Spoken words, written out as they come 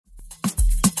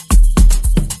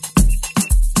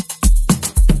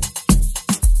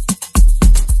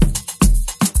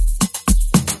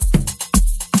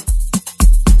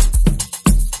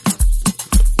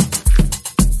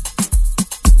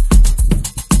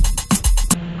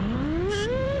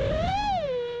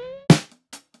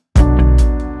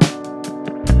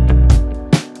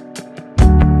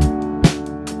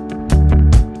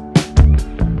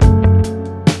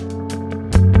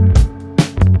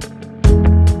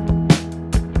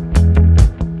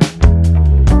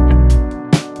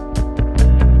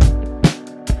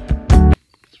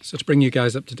So to bring you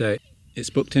guys up to date, it's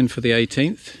booked in for the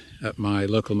 18th at my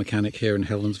local mechanic here in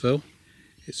Helensville.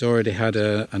 It's already had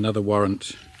another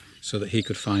warrant so that he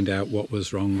could find out what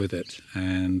was wrong with it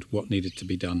and what needed to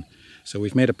be done. So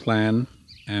we've made a plan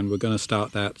and we're going to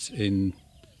start that in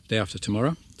the day after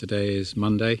tomorrow. Today is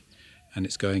Monday and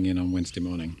it's going in on Wednesday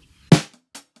morning.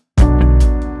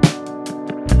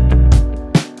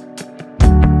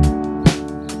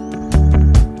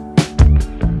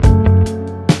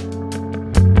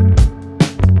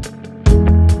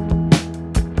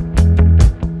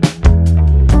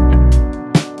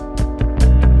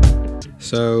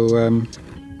 So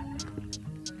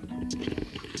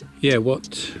yeah,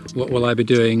 what will I be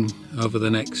doing over the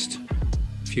next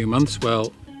few months?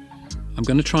 Well, I'm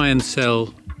going to try and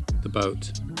sell the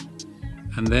boat,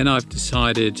 and then I've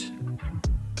decided,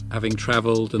 having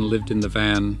travelled and lived in the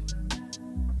van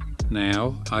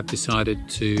now, I've decided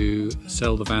to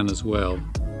sell the van as well.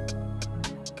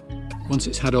 Once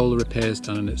it's had all the repairs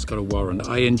done and it's got a warrant.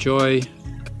 I enjoy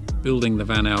building the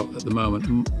van out at the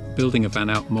moment, building a van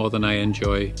out more than I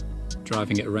enjoy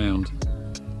driving it around.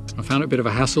 I found it a bit of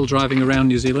a hassle driving around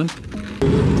New Zealand.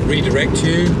 Redirect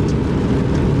you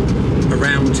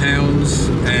around towns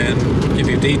and give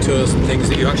you detours and things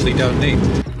that you actually don't need.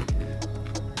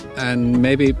 And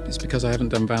maybe it's because I haven't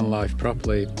done van life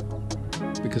properly,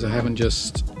 because I haven't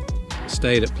just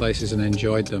stayed at places and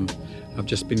enjoyed them. I've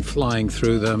just been flying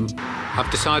through them. I've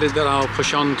decided that I'll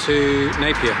push on to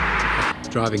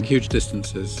Napier, driving huge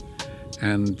distances.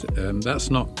 And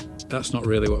that's not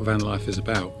really what van life is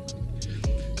about.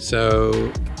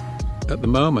 So at the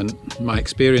moment, my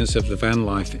experience of the van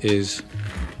life is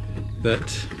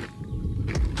that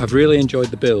I've really enjoyed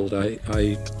the build.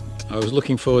 I was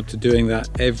looking forward to doing that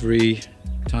every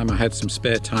time I had some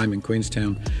spare time in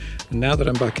Queenstown. And now that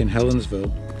I'm back in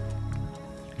Helensville,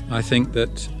 I think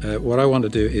that what I want to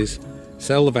do is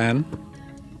sell the van,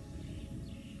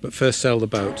 but first sell the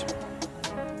boat,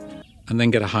 and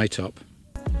then get a high top.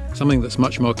 Something that's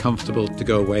much more comfortable to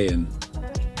go away in.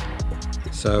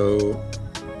 So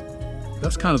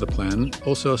that's kind of the plan.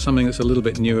 Also something that's a little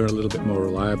bit newer, a little bit more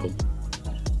reliable.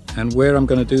 And where I'm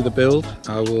going to do the build,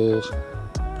 I will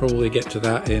probably get to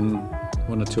that in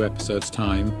 1 or 2 episodes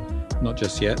time. Not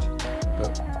just yet.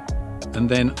 And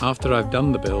then after I've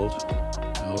done the build,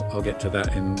 I'll get to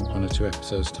that in 1 or 2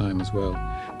 episodes time as well.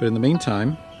 But in the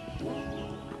meantime,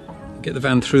 get the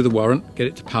van through the warrant, get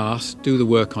it to pass, do the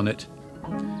work on it,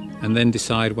 and then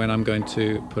decide when I'm going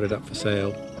to put it up for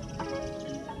sale.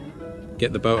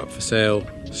 Get the boat up for sale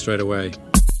straight away.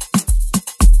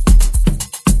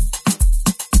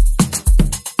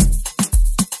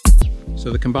 So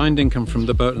the combined income from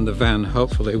the boat and the van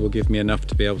hopefully will give me enough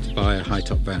to be able to buy a high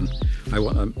top van. I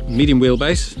want a medium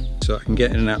wheelbase so I can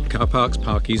get in and out of car parks,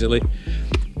 park easily,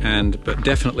 but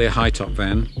definitely a high top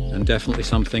van, and definitely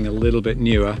something a little bit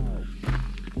newer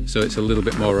so it's a little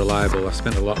bit more reliable. I've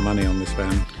spent a lot of money on this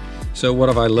van. So what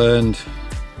have I learned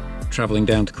travelling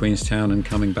down to Queenstown and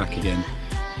coming back again?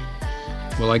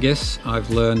 Well, I guess I've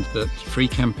learned that free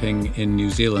camping in New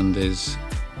Zealand is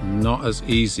not as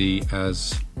easy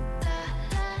as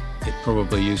it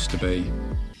probably used to be.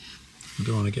 I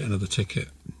don't want to get another ticket.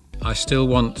 I still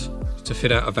want to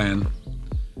fit out a van,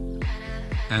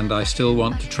 and I still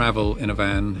want to travel in a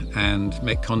van and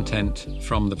make content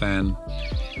from the van.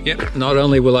 Yep, not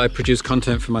only will I produce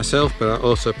content for myself, but I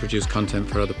also produce content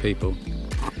for other people.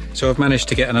 So I've managed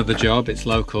to get another job, it's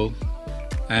local,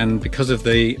 and because of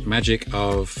the magic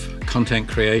of content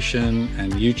creation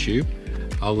and YouTube,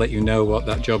 I'll let you know what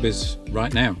that job is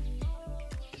right now.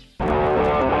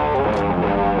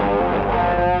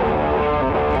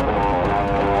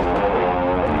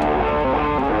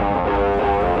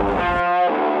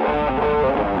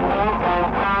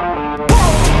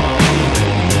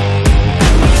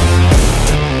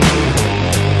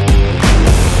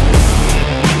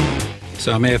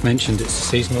 So I may have mentioned it's a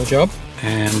seasonal job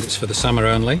and it's for the summer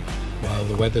only while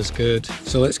the weather's good.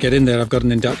 So let's get in there. I've got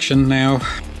an induction now.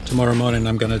 Tomorrow morning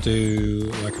I'm going to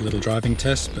do like a little driving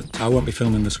test, but I won't be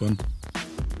filming this one.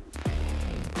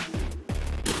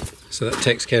 So that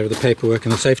takes care of the paperwork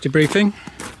and the safety briefing.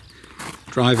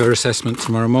 Driver assessment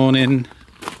tomorrow morning,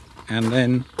 and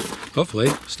then hopefully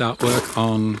start work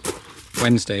on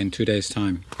Wednesday in 2 days'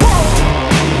 time.